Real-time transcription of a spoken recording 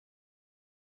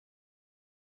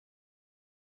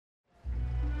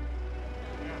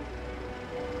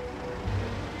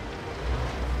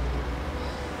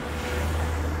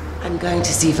I'm going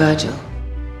to see Virgil.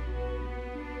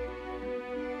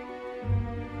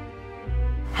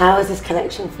 How is this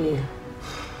connection for you?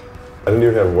 I don't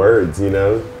even have words, you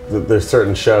know? There's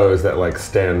certain shows that like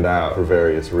stand out for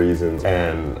various reasons,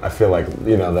 and I feel like,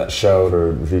 you know, that show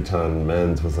for Vuitton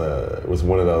Men's was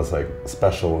one of those like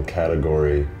special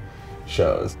category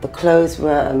shows. The clothes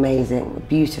were amazing,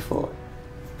 beautiful,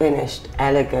 finished,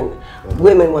 elegant.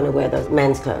 Women want to wear those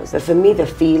men's clothes. But for me, the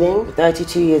feeling,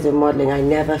 32 years of modeling, I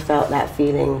never felt that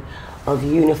feeling of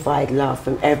unified love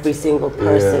from every single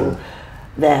person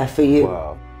there for you.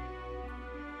 Wow.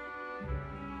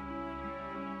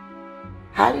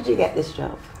 How did you get this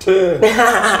job?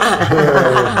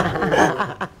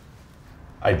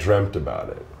 I dreamt about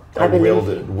it. I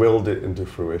willed it into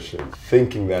fruition,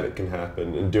 thinking that it can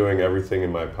happen and doing everything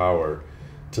in my power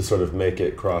to sort of make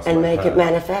it cross and my make path. it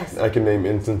manifest. I can name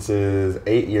instances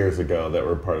 8 years ago that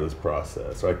were part of this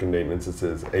process, or I can name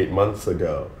instances 8 months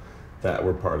ago that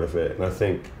were part of it. And I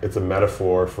think it's a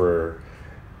metaphor for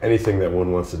anything that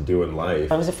one wants to do in life.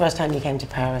 When was the first time you came to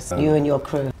Paris, you and your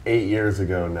crew? 8 years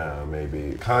ago now,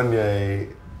 maybe.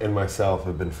 Kanye and myself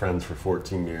have been friends for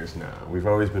 14 years now. We've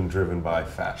always been driven by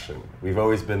fashion. We've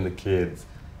always been the kids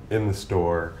in the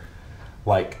store,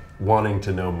 like wanting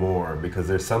to know more, because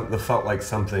there felt like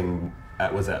something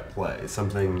that was at play,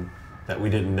 something that we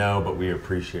didn't know but we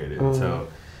appreciated. So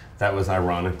that was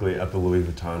ironically at the Louis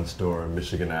Vuitton store on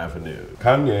Michigan Avenue.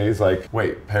 Kanye's like,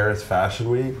 wait, Paris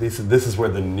Fashion Week? This is where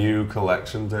the new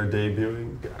collections are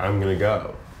debuting? I'm gonna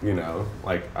go, you know?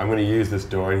 Like, I'm gonna use this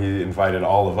door, and he invited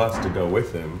all of us to go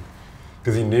with him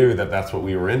because he knew that that's what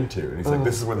we were into. And he's like,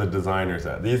 this is where the designers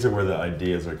at. These are where the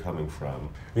ideas are coming from.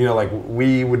 You know, like,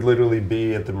 we would literally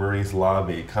be at the Maurice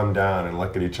lobby, come down and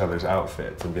look at each other's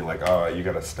outfits and be like, oh, you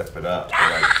gotta step it up. Or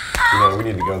like, you know, we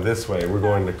need to go this way. We're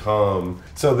going to Comme.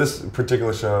 So this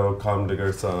particular show, Comme des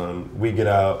Garçons, we get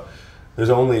out.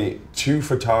 There's only 2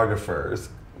 photographers.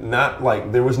 Not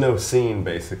like, there was no scene,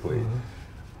 basically.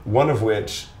 One of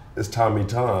which is Tommy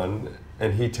Ton,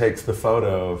 and he takes the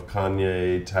photo of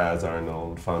Kanye, Taz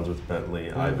Arnold, Farnsworth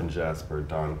Bentley, Ivan Jasper,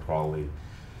 Don Crawley,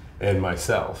 and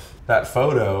myself. That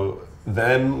photo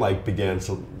then like began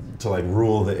to like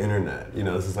rule the internet. You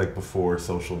know, this is like before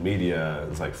social media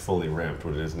is like fully ramped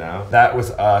what it is now. That was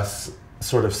us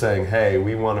sort of saying, hey,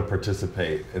 we want to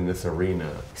participate in this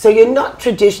arena. So you're not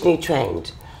traditionally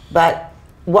trained, but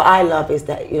what I love is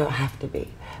that you don't have to be,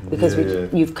 because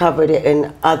you've covered it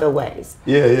in other ways.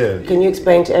 Can you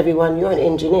explain to everyone, you're an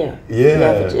engineer? You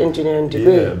have an engineering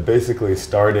degree. Yeah, basically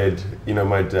started, you know,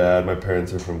 my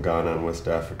parents are from Ghana and West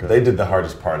Africa. They did the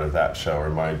hardest part of that show, or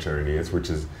my journey, which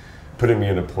is putting me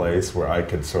in a place where I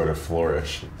could sort of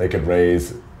flourish. They could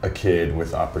raise a kid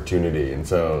with opportunity. And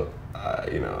so,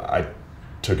 you know, I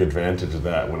took advantage of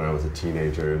that when I was a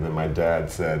teenager. And then my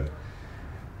dad said,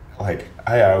 like,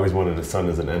 I always wanted a son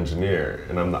as an engineer,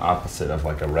 and I'm the opposite of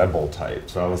like a rebel type.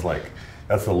 So I was like,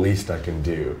 that's the least I can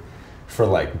do for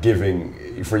like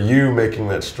for you making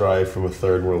that stride from a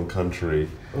third world country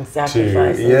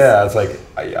sacrifices. To, it's like,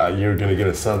 you're gonna get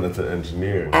a son that's an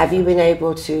engineer. Have you been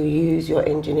able to use your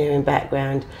engineering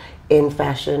background in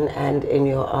fashion and in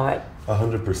your art?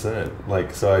 100%.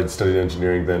 Like, so I studied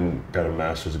engineering, then got a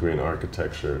master's degree in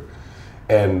architecture.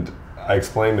 And I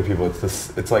explain to people,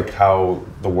 it's like how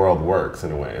the world works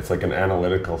in a way. It's like an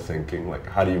analytical thinking, like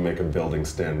how do you make a building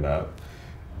stand up?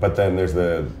 But then there's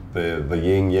the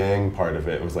yin-yang part of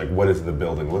it. It was like, what does the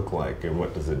building look like, and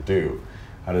what does it do?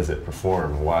 How does it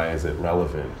perform? Why is it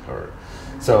relevant?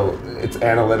 So it's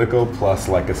analytical plus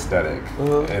like aesthetic.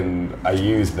 And I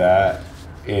use that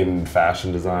in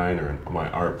fashion design or in my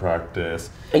art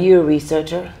practice. Are you a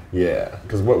researcher? Yeah,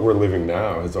 because what we're living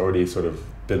now has already sort of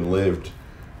been lived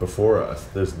before us.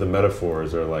 The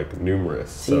metaphors are like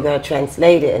numerous. So you got to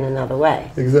translate it in another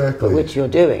way. Exactly. Which you're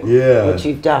doing. Yeah. Which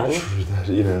you've done.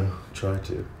 You know, try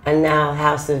to. And now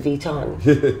House of Vuitton.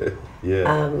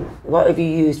 What have you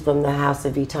used from the House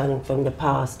of Vuitton from the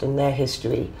past and their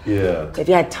history? If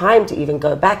you had time to even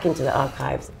go back into the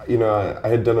archives. You know, I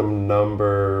had done a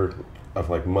number of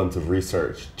like months of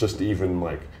research, just even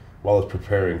like while I was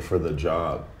preparing for the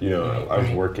job. You know, I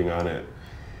was working on it.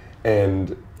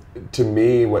 And to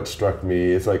me, what struck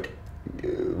me is like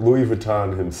Louis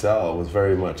Vuitton himself was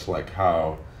very much like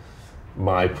how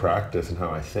my practice and how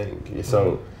I think.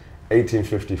 So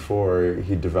 1854,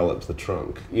 he develops the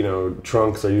trunk. You know,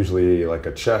 trunks are usually like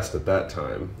a chest at that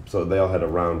time, so they all had a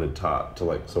rounded top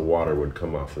so water would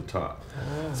come off the top.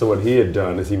 So what he had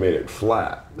done is he made it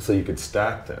flat so you could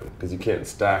stack them, because you can't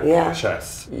stack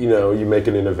chests. You know, you make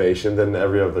an innovation, then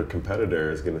every other competitor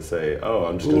is going to say, oh,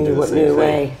 I'm just going to do the same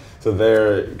thing. So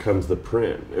there comes the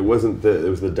print. It was the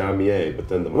damier, but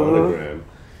then the monogram.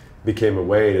 became a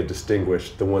way to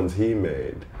distinguish the ones he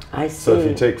made. I see. So if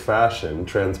you take fashion,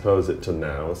 transpose it to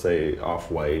now, say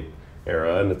Off-White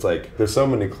era, and it's like, there's so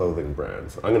many clothing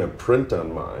brands. I'm gonna print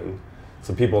on mine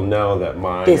so people know that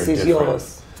mine This are is different.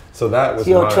 yours. So that was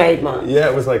your trademark. Yeah,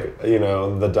 it was like, you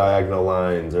know, the diagonal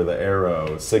lines or the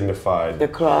arrow signified. The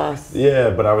cross. Yeah,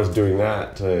 but I was doing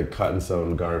that to cut and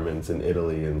sewn garments in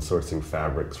Italy and sourcing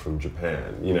fabrics from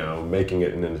Japan, you know, making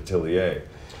it in an atelier.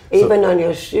 Even on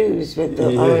your shoes with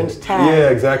the orange tag. Yeah,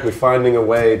 exactly. Finding a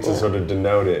way to sort of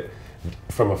denote it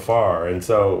from afar. And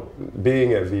so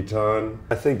being at Vuitton,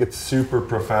 I think it's super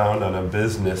profound on a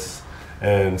business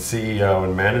and CEO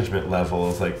and management level.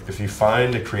 Is like, if you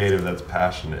find a creative that's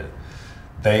passionate,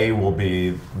 they'll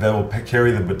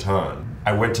carry the baton.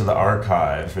 I went to the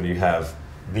archive and you have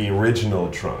the original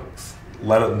trunks.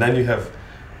 Then you have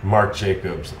Marc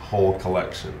Jacobs' whole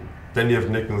collection. Then you have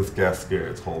Nicolas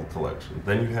Gasquier's whole collection.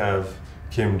 Then you have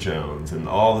Kim Jones and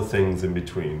all the things in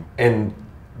between. And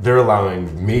they're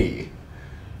allowing me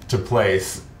to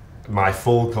place my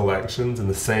full collections in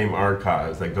the same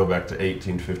archives that go back to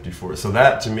 1854. So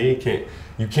that, to me,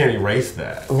 you can't erase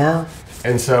that. No.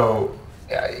 And so,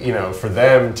 you know, for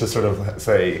them to sort of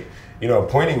say, you know,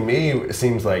 appointing me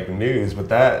seems like news, but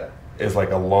that is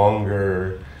like a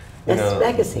longer, That's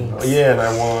legacy. Yeah, and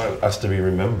I want us to be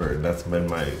remembered. It's been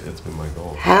my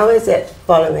goal. How is it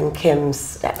following Kim's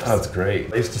steps? Oh, it's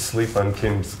great. I used to sleep on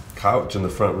Kim's couch in the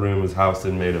front room of his house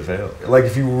in Maida Vale. Like,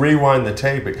 if you rewind the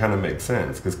tape, it kind of makes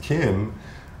sense, because Kim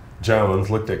Jones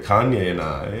looked at Kanye and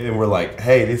I, and we're like,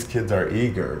 hey, these kids are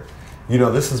eager. You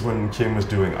know, this is when Kim was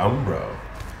doing Umbro.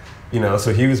 You know,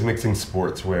 so he was mixing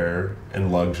sportswear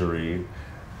and luxury.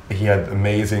 He had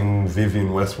amazing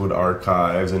Vivienne Westwood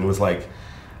archives, and it was like,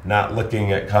 not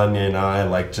looking at Kanye and I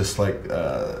like just like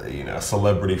you know, a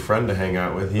celebrity friend to hang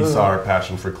out with. He saw our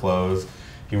passion for clothes.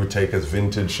 He would take us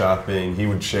vintage shopping. He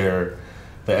would share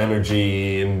the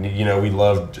energy, and you know, we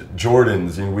loved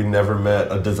Jordans, and we never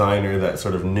met a designer that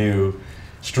sort of knew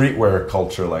streetwear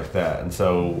culture like that. And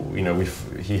so, you know,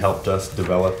 he helped us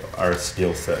develop our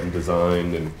skill set and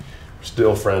design, and we're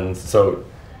still friends. So,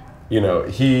 you know,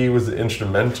 he was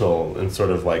instrumental in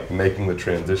sort of like making the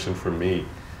transition for me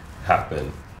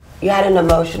happen. You had an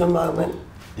emotional moment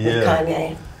with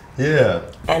Kanye. Yeah.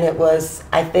 And it was,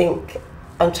 I think,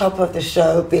 on top of the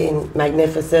show being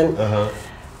magnificent,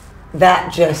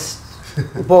 that just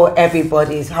brought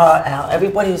everybody's heart out.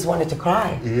 Everybody just wanted to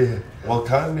cry. Yeah. Well,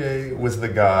 Kanye was the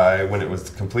guy, when it was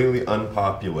completely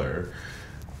unpopular,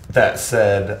 that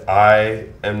said, I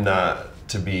am not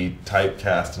to be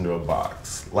typecast into a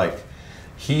box. Like,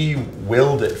 he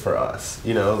willed it for us.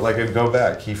 You know, like, I'd go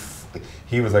back,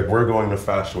 he was like, we're going to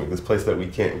Fashion Week, this place that we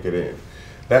can't get in.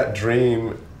 That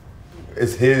dream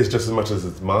is his just as much as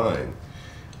it's mine.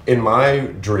 In my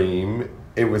dream,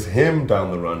 it was him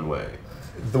down the runway.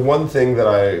 The one thing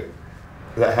that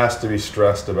has to be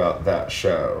stressed about that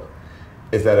show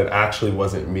is that it actually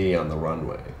wasn't me on the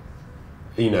runway.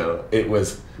 You know, it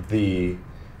was the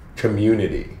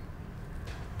community.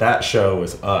 That show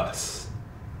was us,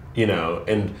 you know,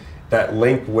 and that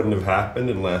link wouldn't have happened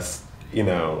unless, you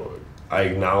know, I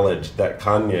acknowledged that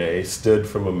Kanye stood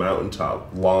from a mountaintop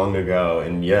long ago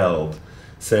and yelled,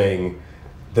 saying,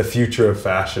 the future of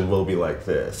fashion will be like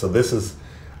this. So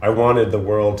I wanted the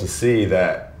world to see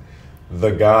that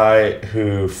the guy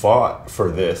who fought for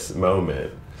this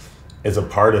moment is a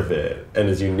part of it and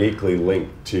is uniquely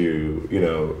linked to, you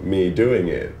know, me doing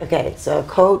it. Okay, so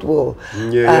Cold War.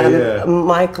 Yeah.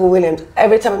 Michael Williams.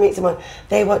 Every time I meet someone,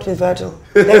 they worked with Virgil.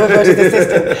 They were Virgil's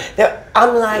assistant.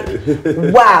 I'm like,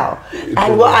 wow.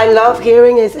 And what I love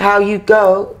hearing is how you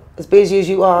go, as busy as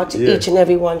you are, to each and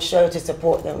every one show to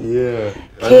support them. Yeah.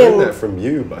 I learned that from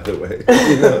you, by the way.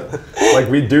 You know, like,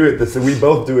 we do it. We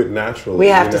both do it naturally. We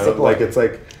have to support. Like, it's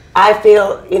like, I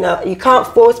feel, you know, you can't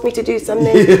force me to do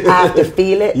something. I have to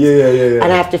feel it. Yeah.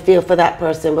 And I have to feel for that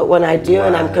person. But when I do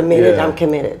and I'm committed, I'm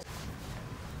committed.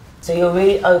 So you're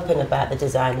really open about the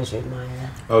designers you admire.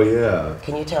 Oh, yeah.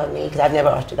 Can you tell me? Because I've never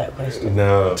asked you that question.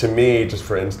 No. To me, just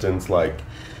for instance, like,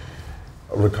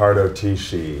 Riccardo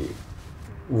Tisci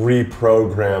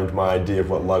reprogrammed my idea of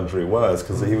what luxury was,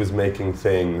 because he was making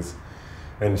things,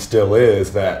 and still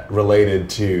is, that related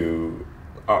to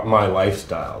my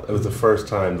lifestyle. It was the first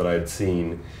time that I'd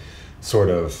seen sort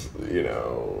of, you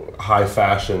know, high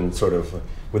fashion sort of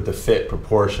with the fit,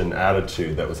 proportion,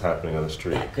 attitude that was happening on the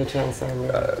street. Yeah, good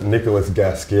transcendent. Nicolas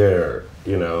Gasquier,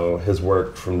 you know, his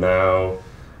work from now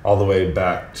all the way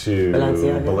back to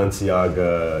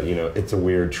Balenciaga, you know, It's a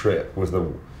Weird Trip was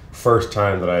the first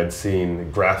time that I had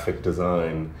seen graphic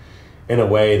design in a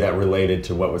way that related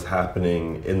to what was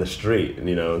happening in the street,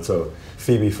 you know. And so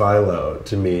Phoebe Philo,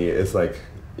 to me, is like,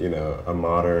 you know, a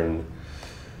modern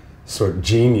sort of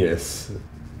genius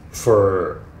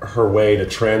for her way to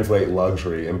translate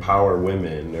luxury, empower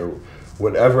women, or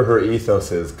whatever her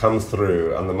ethos is, comes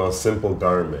through on the most simple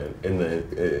garment in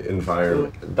the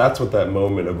environment. That's what that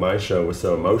moment of my show was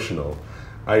so emotional.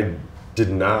 I did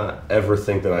not ever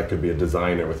think that I could be a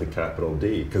designer with a capital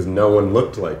D, because no one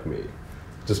looked like me.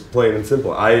 Just plain and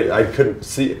simple. I couldn't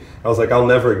see, I was like, I'll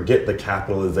never get the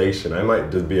capitalization. I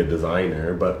might just be a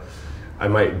designer, but I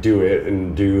might do it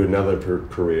and do another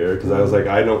career, because I was like,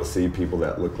 I don't see people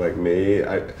that look like me.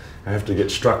 I have to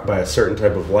get struck by a certain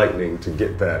type of lightning to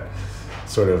get that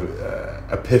sort of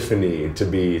epiphany, to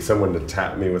be someone to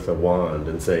tap me with a wand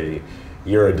and say,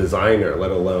 you're a designer,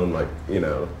 let alone, like, you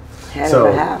know. Head of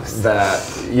the house. That,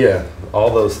 yeah, all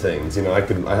those things. You know, I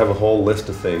have a whole list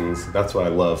of things. That's why I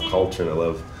love culture, and I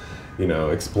love, you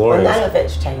know, exploring. Well, none of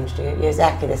it's changed you. You're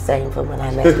exactly the same from when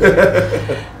I met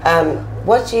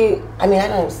you. I mean, I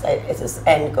don't say it's this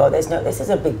end goal. This is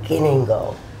a beginning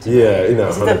goal. Yeah, you know,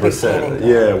 this 100%. Is a beginning goal.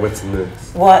 Yeah, what's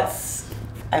next?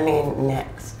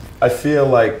 Next?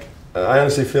 I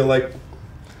honestly feel like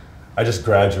I just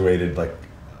graduated, like,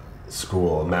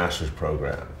 school, a master's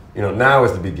program. You know, now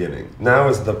is the beginning. Now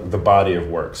is the body of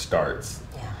work starts.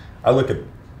 Yeah. I look at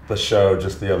the show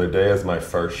just the other day as my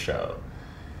first show,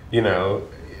 you know,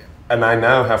 and I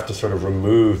now have to sort of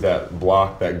remove that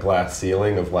block, that glass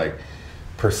ceiling of, like,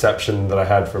 perception that I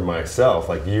had for myself.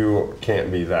 Like, you can't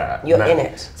be that. You're in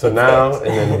it. So now,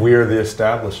 and then we're the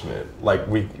establishment. Like,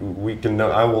 we can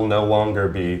know, I will no longer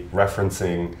be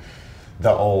referencing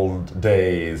the old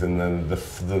days and then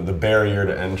the barrier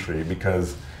to entry,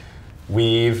 because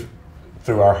we've,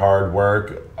 through our hard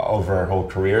work over our whole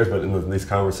careers, but in these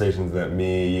conversations that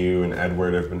me, you, and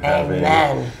Edward have been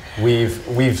having,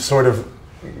 we've sort of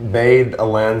made a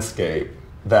landscape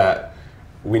that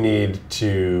we need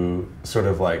to sort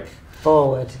of, like,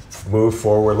 move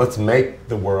forward. Let's make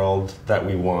the world that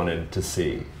we wanted to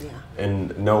see. Yeah.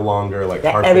 And no longer, like,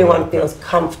 that everyone feels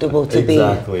comfortable to be.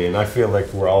 Exactly, and I feel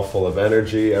like we're all full of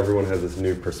energy. Everyone has this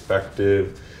new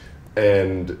perspective,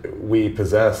 and we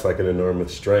possess, like, an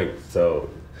enormous strength. So,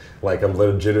 like, I'm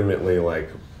legitimately like,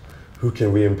 who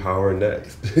can we empower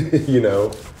next? You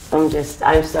know? I'm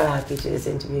so happy to do this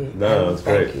interview. No, it's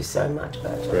great. Thank you so much,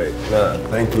 Virgil. Great. No,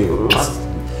 thank you.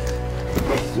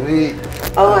 Sweet.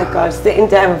 Oh my gosh, sitting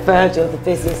down with Virgil, the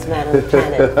businessman on the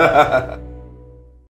planet.